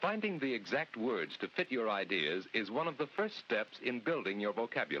Finding the exact words to fit your ideas is one of the first steps in building your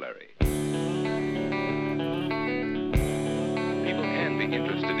vocabulary. People can be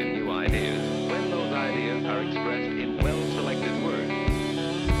interested in new ideas when those ideas are expressed in well-selected words.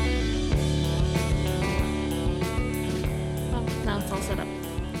 Oh, now it's all set up.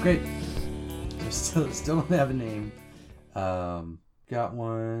 Great. I still don't have a name. Got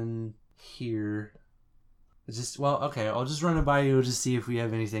one here. I'll just run it by you to see if we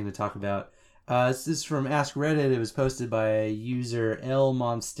have anything to talk about. This is from Ask Reddit. It was posted by user El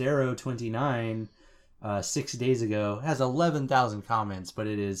Monstero29 6 days ago. It has 11,000 comments, but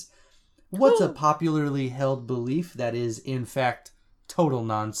it is, what's a popularly held belief that is, in fact, total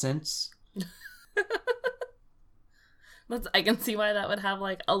nonsense? I can see why that would have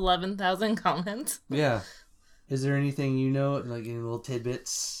like 11,000 comments. Yeah. Is there anything you know, like any little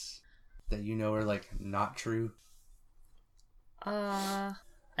tidbits that you know are like not true? I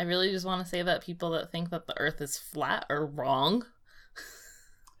really just want to say that people that think that the earth is flat are wrong.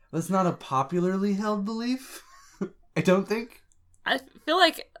 That's not a popularly held belief. I don't think. I feel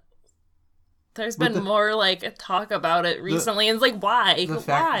like there's been more like talk about it recently, and it's like, why? The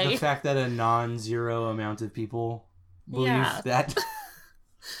fact that a non-zero amount of people believe that.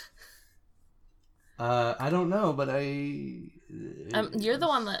 I don't know, but you're the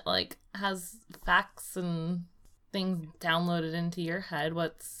one that like has facts and things downloaded into your head.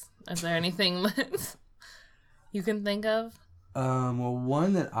 Is there anything that you can think of? Well,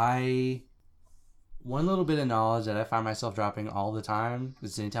 one little bit of knowledge that I find myself dropping all the time,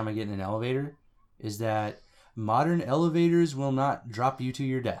 is anytime I get in an elevator, is that modern elevators will not drop you to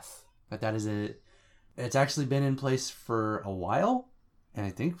your death. It's actually been in place for a while, and I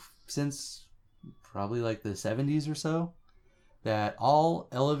think since probably like the 70s or so, that all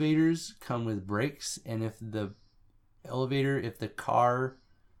elevators come with brakes, and if the car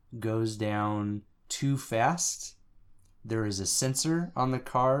goes down too fast, there is a sensor on the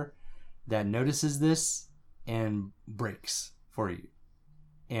car that notices this and brakes for you.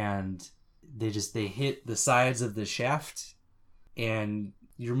 And they hit the sides of the shaft, and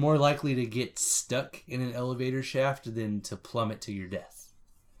you're more likely to get stuck in an elevator shaft than to plummet to your death.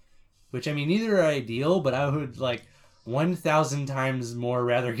 Which, I mean, neither are ideal, but I would, 1,000 times more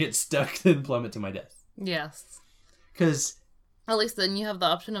rather get stuck than plummet to my death. Yes. Because... at least then you have the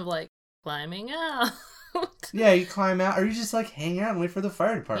option of, climbing out. Yeah, you climb out, or you just, hang out and wait for the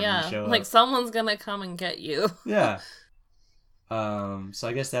fire department to show up. Someone's gonna come and get you. Yeah. So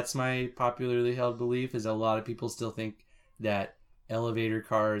I guess that's my popularly held belief, is a lot of people still think that elevator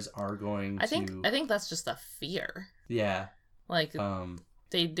cars are going I think that's just a fear. Yeah.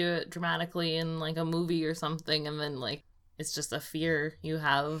 They do it dramatically in a movie or something, and then it's just a fear you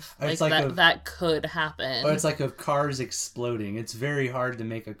have that could happen. Or it's like of cars exploding. It's very hard to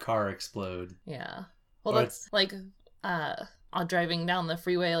make a car explode. Yeah. Well, that's driving down the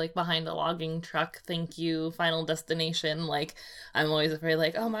freeway behind a logging truck. Thank you, Final Destination. I'm always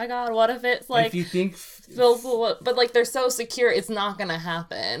afraid oh my god, what if it's if you think but they're so secure, it's not gonna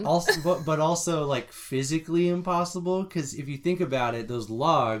happen. Also, but also physically impossible, because if you think about it, those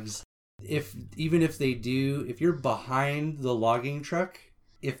logs, if you're behind the logging truck,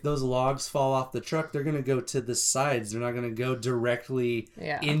 if those logs fall off the truck, they're gonna go to the sides. They're not gonna go directly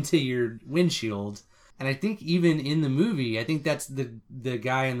into your windshield. And I think even in the movie, I think that's the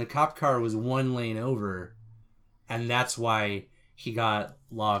guy in the cop car was one lane over, and that's why he got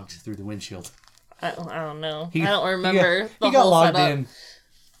logged through the windshield. I don't know. I don't remember he got logged setup, in.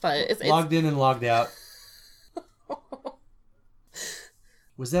 But it's logged in and logged out.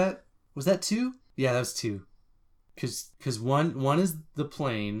 Was that 2? Yeah, that was 2. Because one is the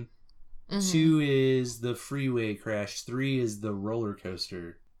plane, 2 is the freeway crash, 3 is the roller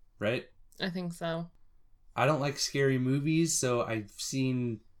coaster, right? I think so. I don't like scary movies, so I've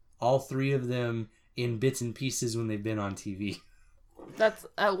seen all 3 of them in bits and pieces when they've been on TV. That's,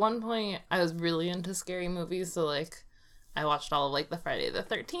 at one point, I was really into scary movies, so, I watched all of, the Friday the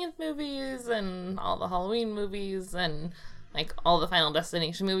 13th movies, and all the Halloween movies, and, all the Final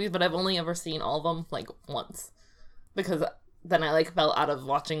Destination movies, but I've only ever seen all of them, once. Because then I, fell out of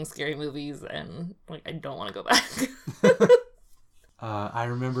watching scary movies, and, I don't want to go back. I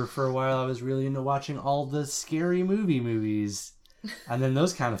remember for a while I was really into watching all the Scary movies, and then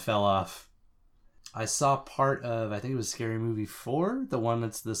those kind of fell off. I saw part of, I think it was Scary Movie 4, the one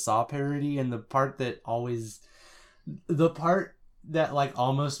that's the Saw parody, and the part that almost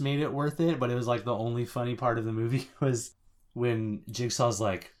made it worth it, but it was the only funny part of the movie was when Jigsaw's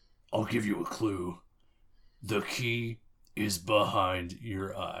I'll give you a clue. The key is behind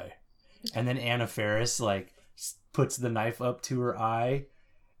your eye. And then Anna Faris puts the knife up to her eye,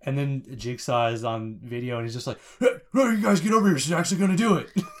 And then Jigsaw is on video and he's just like, hey, you guys get over here. She's actually going to do it.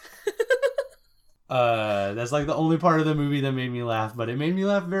 That's like the only part of the movie that made me laugh, but it made me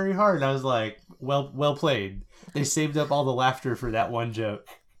laugh very hard. And I was like, well played. They saved up all the laughter for that one joke.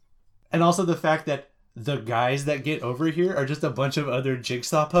 And also the fact that the guys that get over here are just a bunch of other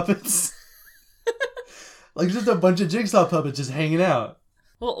Jigsaw puppets. Like just a bunch of Jigsaw puppets just hanging out.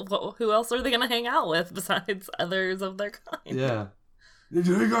 Well, who else are they going to hang out with besides others of their kind? Yeah.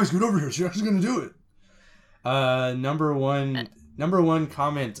 Hey guys, get over here. She's actually going to do it. Number one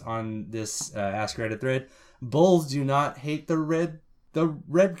comment on this Ask Reddit thread. Bulls do not hate the red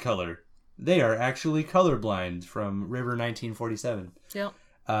color. They are actually colorblind, from River 1947. Yep.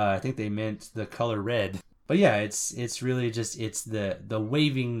 I think they meant the color red. But yeah, it's really just, it's the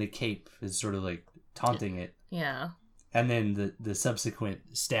waving the cape is sort of like taunting it. Yeah. And then the subsequent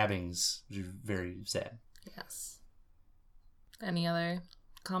stabbings, which are very sad. Yes. Any other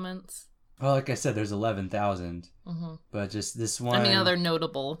comments? Well, like I said, there's 11,000. Mm-hmm. But just this one. Any other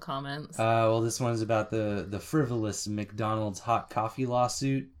notable comments? Well, this one's about the frivolous McDonald's hot coffee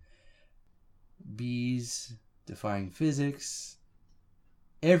lawsuit. Bees defying physics.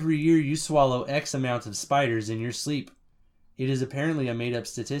 Every year you swallow X amount of spiders in your sleep. It is apparently a made-up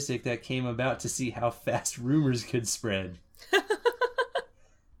statistic that came about to see how fast rumors could spread.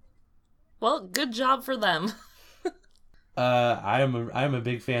 Well, good job for them. I am a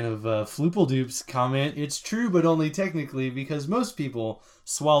big fan of Floopledoop's comment. It's true, but only technically, because most people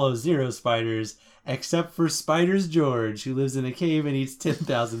swallow 0 spiders, except for Spiders George, who lives in a cave and eats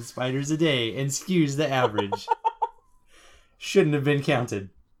 10,000 spiders a day and skews the average. Shouldn't have been counted.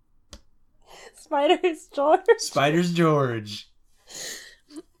 Spiders George. Spiders George.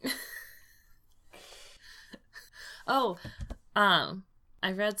 Oh,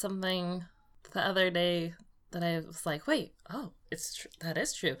 I read something the other day that I was like, wait, that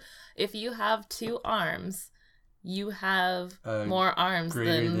is true. If you have 2 arms, you have more arms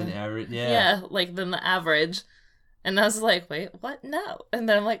than average. Yeah, like than the average. And I was like, wait, what? No. And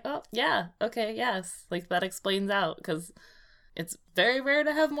then I'm like, oh, yeah, okay, yes. Like that explains out, because it's very rare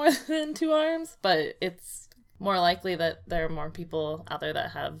to have more than 2 arms, but it's more likely that there are more people out there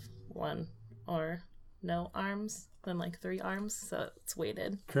that have 1 or no arms than like 3 arms, so it's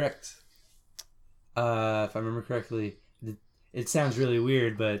weighted. Correct. If I remember correctly, it sounds really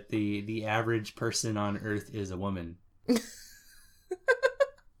weird, but the average person on Earth is a woman.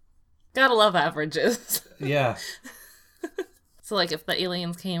 Gotta love averages. Yeah. So like if the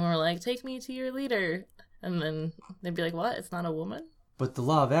aliens came and were like, take me to your leader, and then they'd be like, what? It's not a woman? But the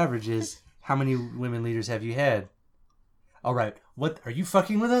law of averages, how many women leaders have you had? All right. What? Are you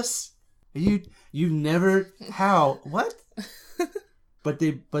fucking with us? You've never, how? What? But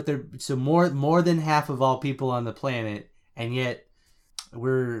they're so more than half of all people on the planet, and yet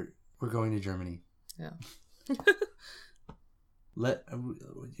we're going to Germany. Yeah.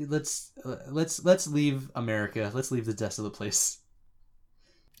 Let's leave America. Let's leave the desolate place.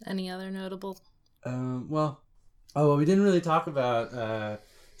 Any other notable? We didn't really talk about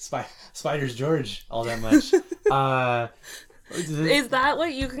Spiders George all that much. Is that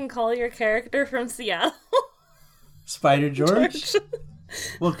what you can call your character from Seattle? Spider George?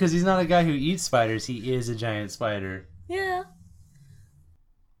 Well, because he's not a guy who eats spiders. He is a giant spider. Yeah.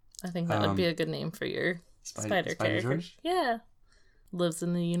 I think that would be a good name for your spider character. George? Yeah. Lives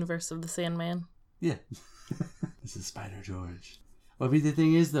in the universe of the Sandman. Yeah. This is Spider George. Well, but the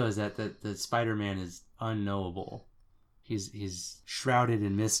thing is, though, is that the Spider-Man is unknowable. He's shrouded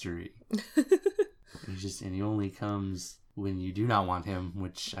in mystery. And he only comes when you do not want him,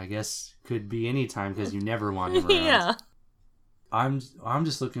 which I guess could be any time because you never want him around. Yeah. I'm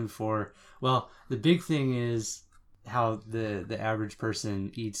just looking for, well, the big thing is how the average person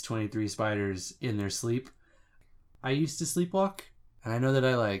eats 23 spiders in their sleep. I used to sleepwalk, and I know that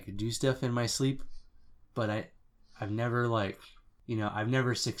I like do stuff in my sleep, but I've never I've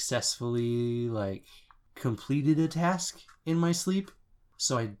never successfully like completed a task in my sleep,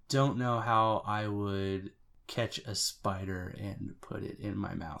 so I don't know how I would catch a spider and put it in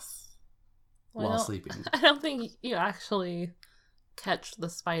my mouth while sleeping. I don't think you actually catch the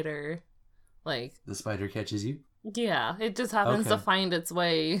spider, like the spider catches you. Yeah, it just happens to find its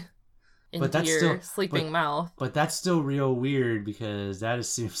way into your sleeping mouth. But that's still real weird, because that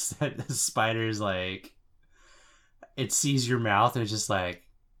assumes that the spider's like, it sees your mouth and it's just like,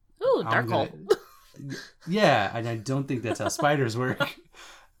 ooh, Darkhold. Yeah, and I don't think that's how spiders work.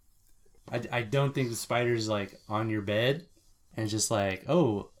 I don't think the spider's like on your bed and just like,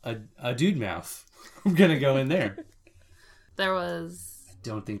 oh, a dude mouth. I'm gonna go in there. I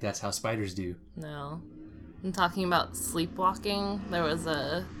don't think that's how spiders do. No. And talking about sleepwalking, there was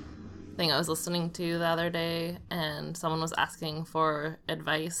a thing I was listening to the other day, and someone was asking for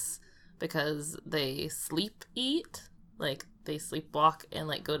advice because they sleep eat, like they sleepwalk and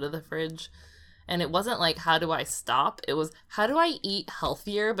like go to the fridge. And it wasn't like, how do I stop? It was, how do I eat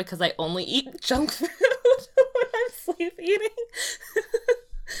healthier because I only eat junk food when I'm sleep eating?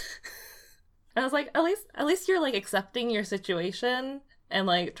 I was like, at least you're like accepting your situation and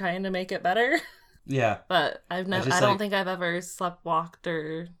like trying to make it better. Yeah. But I don't like- think I've ever sleptwalked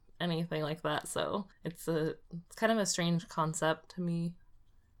or anything like that. So it's kind of a strange concept to me.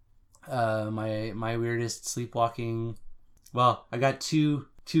 My weirdest sleepwalking. Well, I got two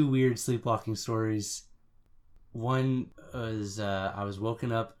weird sleepwalking stories. One was I was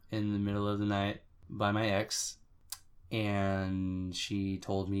woken up in the middle of the night by my ex, and she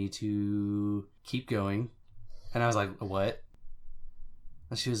told me to keep going, and I was like, "What?"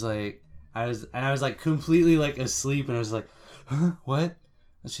 And she was like, I was like completely like asleep, and I was like, "Huh? What?"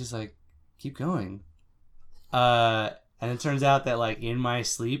 And she's like, "Keep going." And it turns out that like in my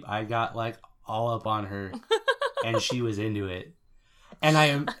sleep, I got like all up on her, and she was into it.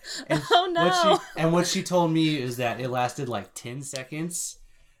 And Oh no! What she told me is that it lasted like 10 seconds,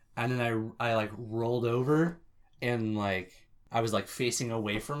 and then I like rolled over, and like I was like facing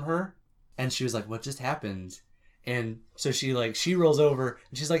away from her, and she was like, "What just happened?" And so she rolls over,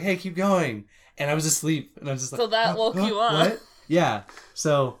 and she's like, "Hey, keep going." And I was asleep, and I was just like, So that woke you up. What? Yeah.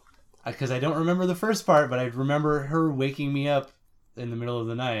 So, because I don't remember the first part, but I remember her waking me up in the middle of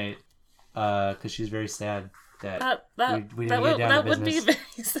the night, because she was very sad that we didn't get down to would be business.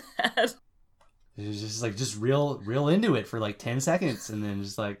 very sad. It was just like real into it for like 10 seconds, and then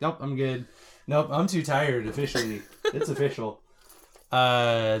just like, nope, I'm good. Nope, I'm too tired. Officially, it's official.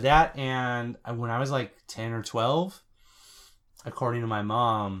 That, and when I was like 10 or 12, according to my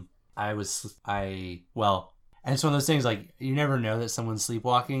mom, and it's one of those things like you never know that someone's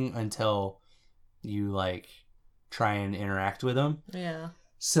sleepwalking until you like try and interact with them. Yeah.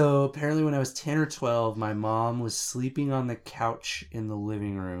 So apparently when I was 10 or 12, my mom was sleeping on the couch in the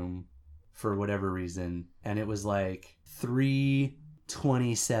living room for whatever reason. And it was like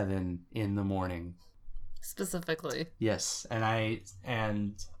 3:27 in the morning. Specifically. Yes.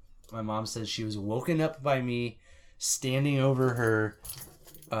 And my mom said she was woken up by me standing over her,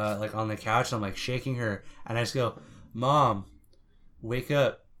 like on the couch. And I'm like shaking her. And I just go, "Mom, wake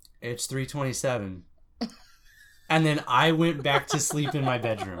up. It's 3:27. And then I went back to sleep in my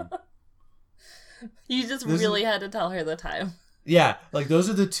bedroom. You just really had to tell her the time. Yeah, like those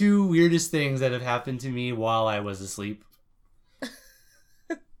are the two weirdest things that have happened to me while I was asleep.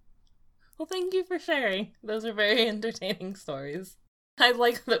 Well, thank you for sharing. Those are very entertaining stories. I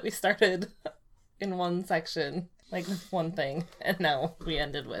like that we started in one section, like with one thing, and now we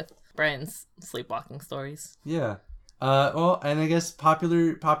ended with Brian's sleepwalking stories. Yeah. Well, and I guess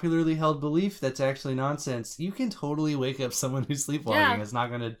popularly held belief that's actually nonsense. You can totally wake up someone who's sleepwalking. Yeah. It's not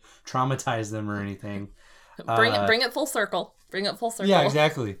going to traumatize them or anything. Bring it full circle. Bring it full circle. Yeah,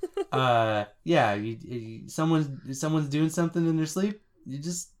 exactly. Someone's doing something in their sleep. You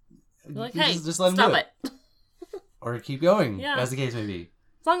just Like, you hey, just let them stop do it. Or keep going, Yeah. as the case may be.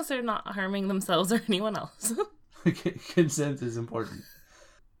 As long as they're not harming themselves or anyone else. Consent is important.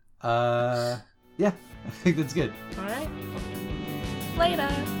 Yeah, I think that's good. All right. Later.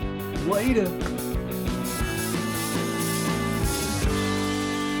 Later.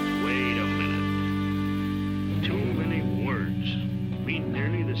 Wait a minute. Too many words mean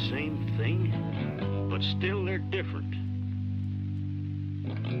nearly the same thing, but still they're different.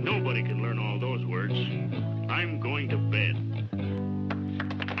 Nobody can learn all those words. I'm going to bed.